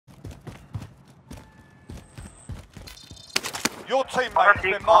Your teammate has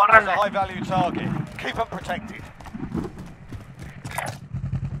been marked as a high-value target. Keep them protected.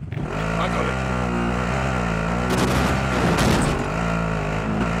 I got it.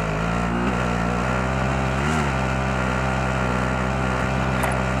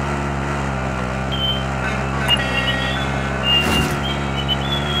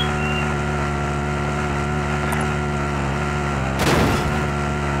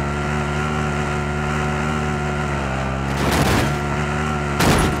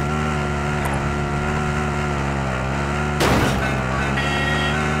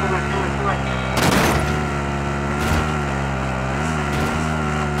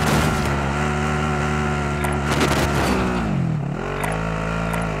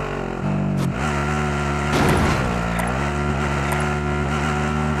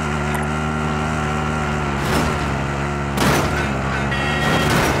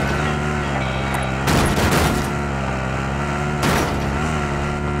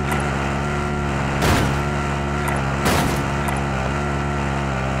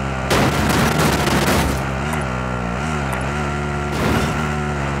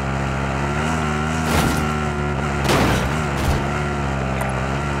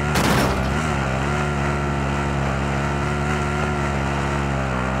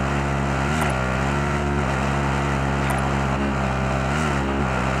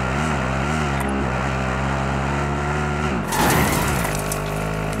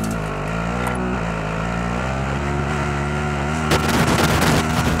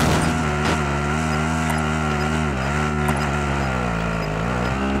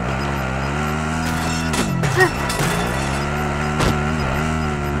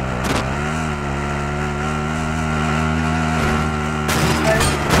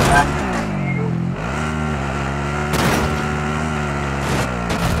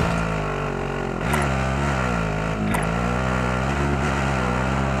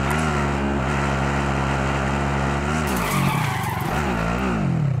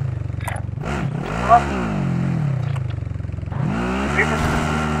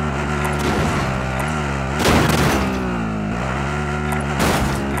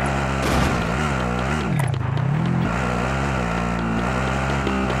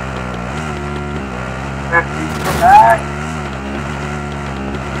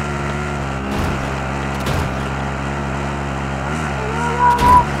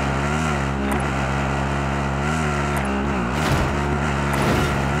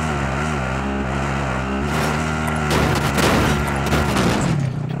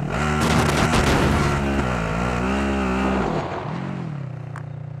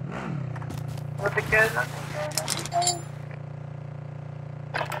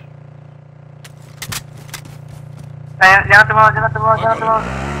 Jangan terbawah, jangan terbawah.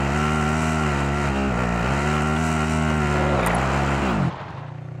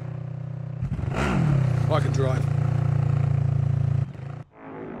 I can drive.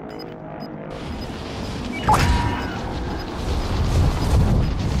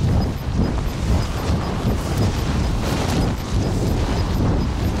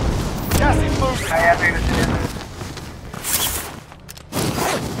 Gas is moving.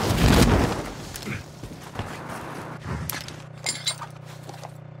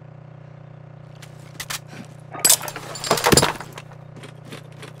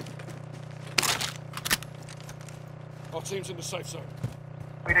 Our team's in the safe zone.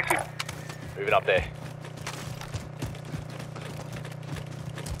 Moving up there.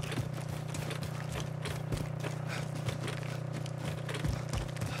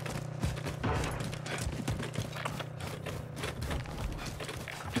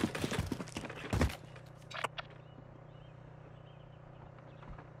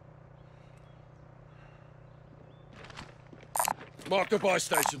 Mark the buy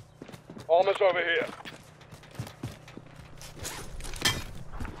station. Almost over here.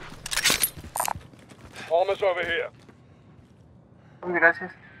 Almost over here.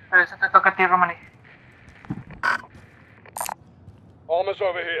 Gracias. Pero eso te toca a ti, Romani. Almost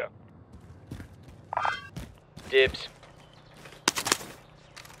over here. Dibs.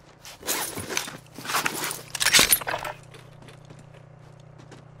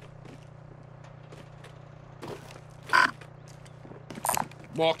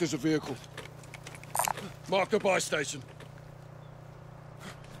 Marked as a vehicle. Mark the buy station.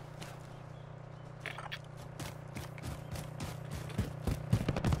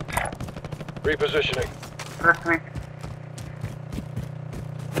 Repositioning. Left week.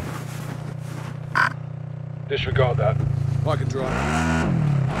 Disregard that. I can drive.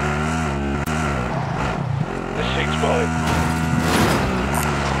 This seat's mine.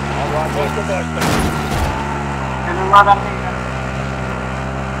 Alright, mark the buy station. Tengo una damage.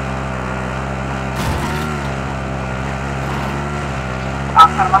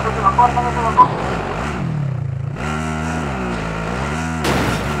 puerta que se bajó.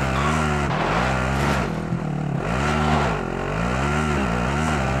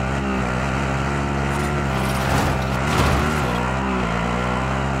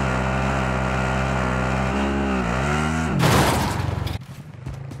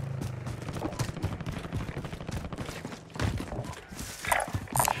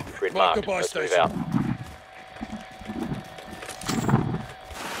 Grid Mark marked. the buy Let's move station. out.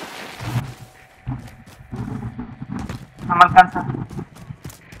 No me alcanza.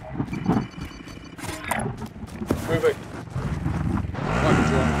 Moving. Rocket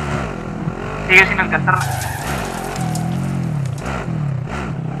drone. Sigue sin alcanzar.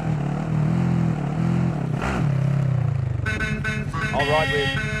 All right,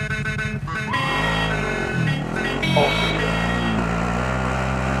 with. Awesome.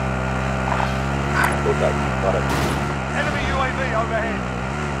 Okay, got it. Enemy UAV overhead.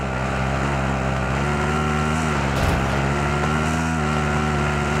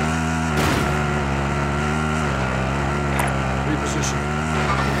 Reposition.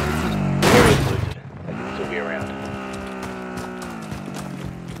 Area is looted. They can still be around.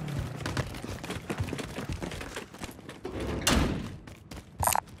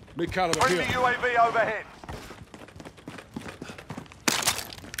 Mid-caliber Friendly here. UAV overhead.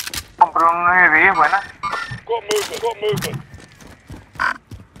 Compré un 9, buena. Got movement. Got movement.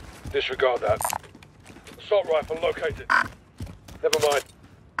 Disregard that. Assault rifle located. Never mind.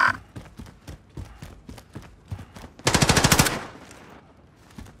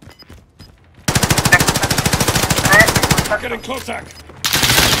 Get in contact.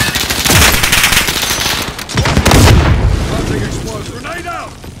 Planting explosive. Grenade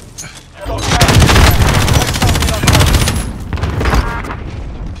out.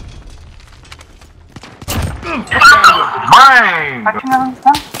 ¡Mine! ¿Ah, chingada, dónde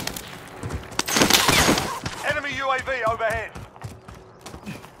está? Enemy UAV overhead.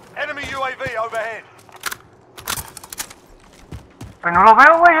 Enemy UAV overhead. Pues no lo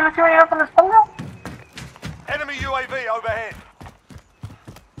veo, güey. Yo les iba a llegar por la espalda. Enemy UAV overhead.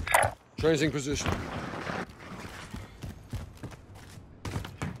 Changing position.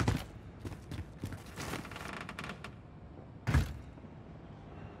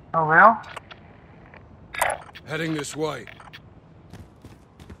 No veo. Heading this way.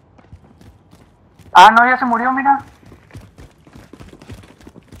 Ah, no, ya se murió, mira.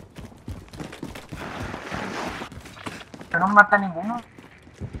 Yo no maté a ninguno.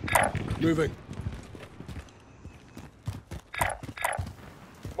 Moving.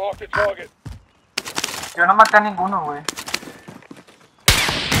 Mark the target. Yo no maté a ninguno, güey.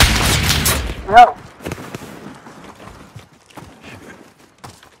 Cuidado.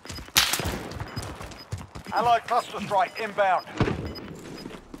 Allied cluster strike inbound.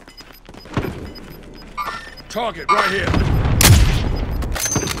 Target right here.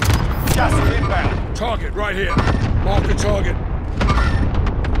 Gas is inbound. Target right here. Mark the target.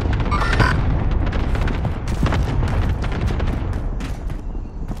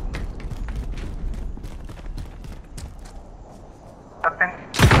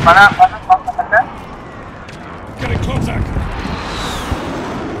 ¿Van a atacar? Get in contact.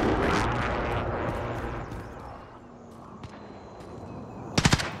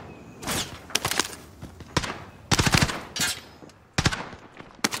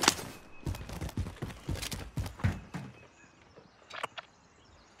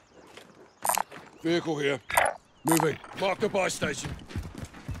 Vehicle here. Moving. Mark the buy station.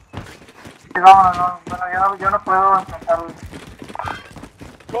 Sí, vámonos, no. Bueno, yo no puedo enfrentarlo.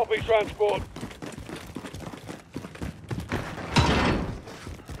 Copy transport.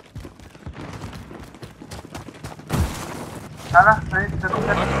 Nada, estoy I got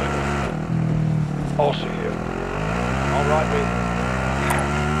it. Also here. All right, with.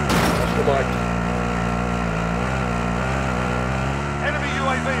 That's the mic. Enemy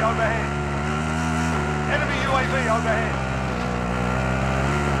UAV overhead. Enemy UAV overhead.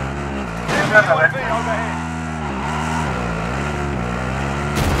 Enemy UAV overhead.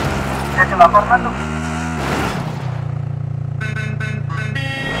 Ya se va formando.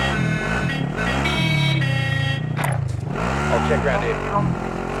 I'll check round here.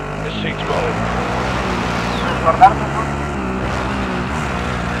 The seat's rolling. Resguardarme, ¿no?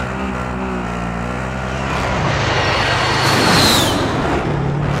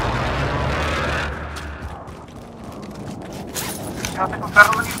 No tengo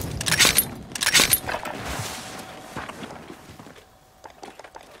carro, güey.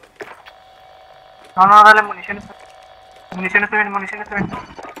 No, dale municiones. Municiones está bien, municiones está bien.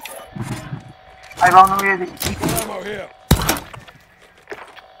 Ahí va uno, güey. Ammo here.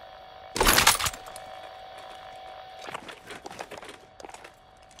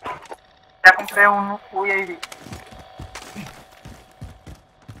 Ya compré un UAV.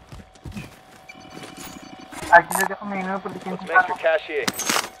 Aquí les dejo mi dinero porque quieren Got some extra comprar. cash here.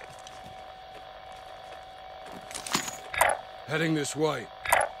 Heading this way.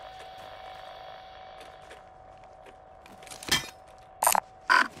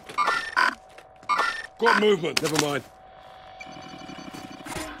 Got movement. Never mind.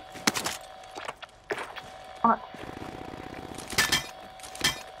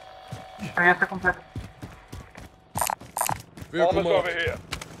 Pero ya está completo. Vehicle Armor's over marked. here.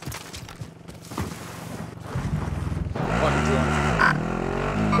 I can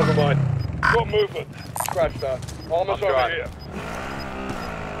drive. Never mind. Got movement. Scratch that. Armor's I'm over driving. here.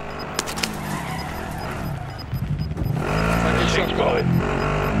 Taking Things shot. mine.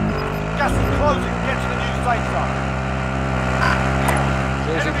 Gas is closing. Get to the new safe zone.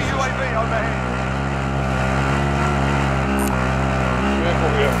 Closing Enemy position. UAV overhead.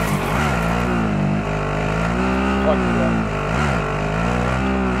 Vehicle here. Copy that.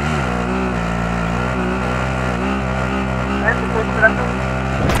 Te estoy esperando.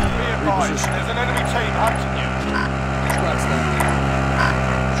 Be advised, there's an enemy team hunting you. Scratch that.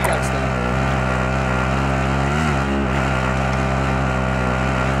 Scratch that.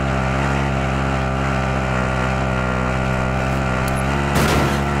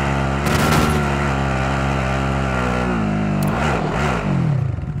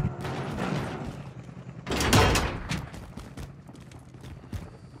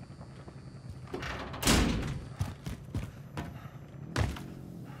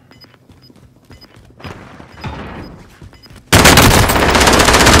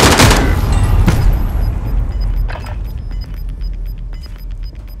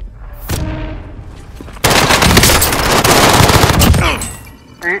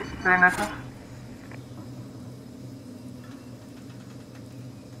 Sí, estoy en eso.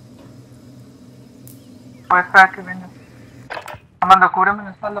 Pues espera que venga. Amanda, cúbreme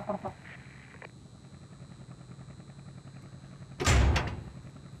la espalda, por favor.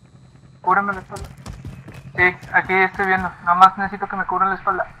 Cúbreme la espalda. Sí, aquí estoy viendo. Nada más necesito que me cubran la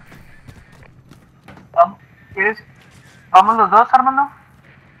espalda. Vamos. ¿Quieres? ¿Vamos los dos, Armando?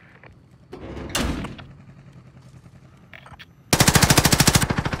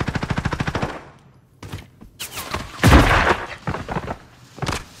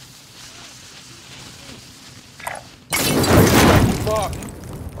 Mark.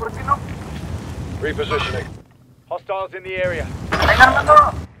 ¿Por qué no? Repositioning. Hostiles in the area. ¡Venga,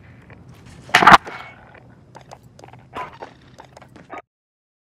 Armando!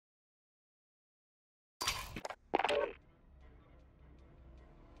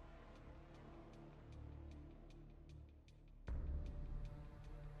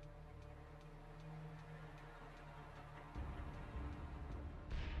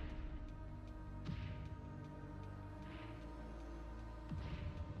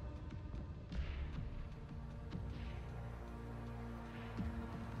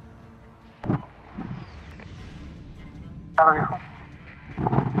 Claro, viejo.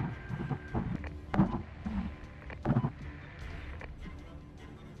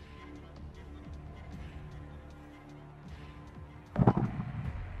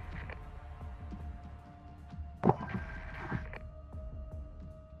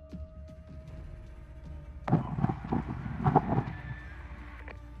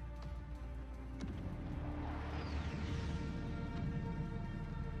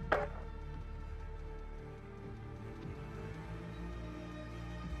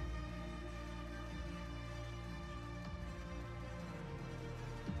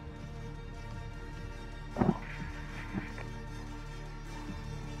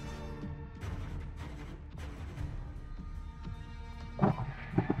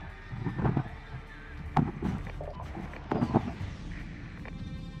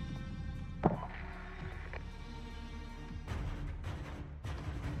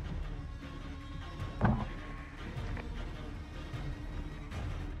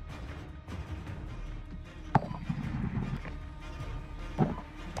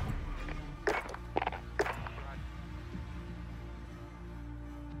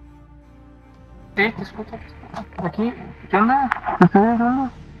 Sí, te escucho. Aquí, ¿qué onda? ¿Te estoy ayudando?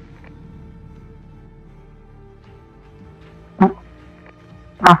 No.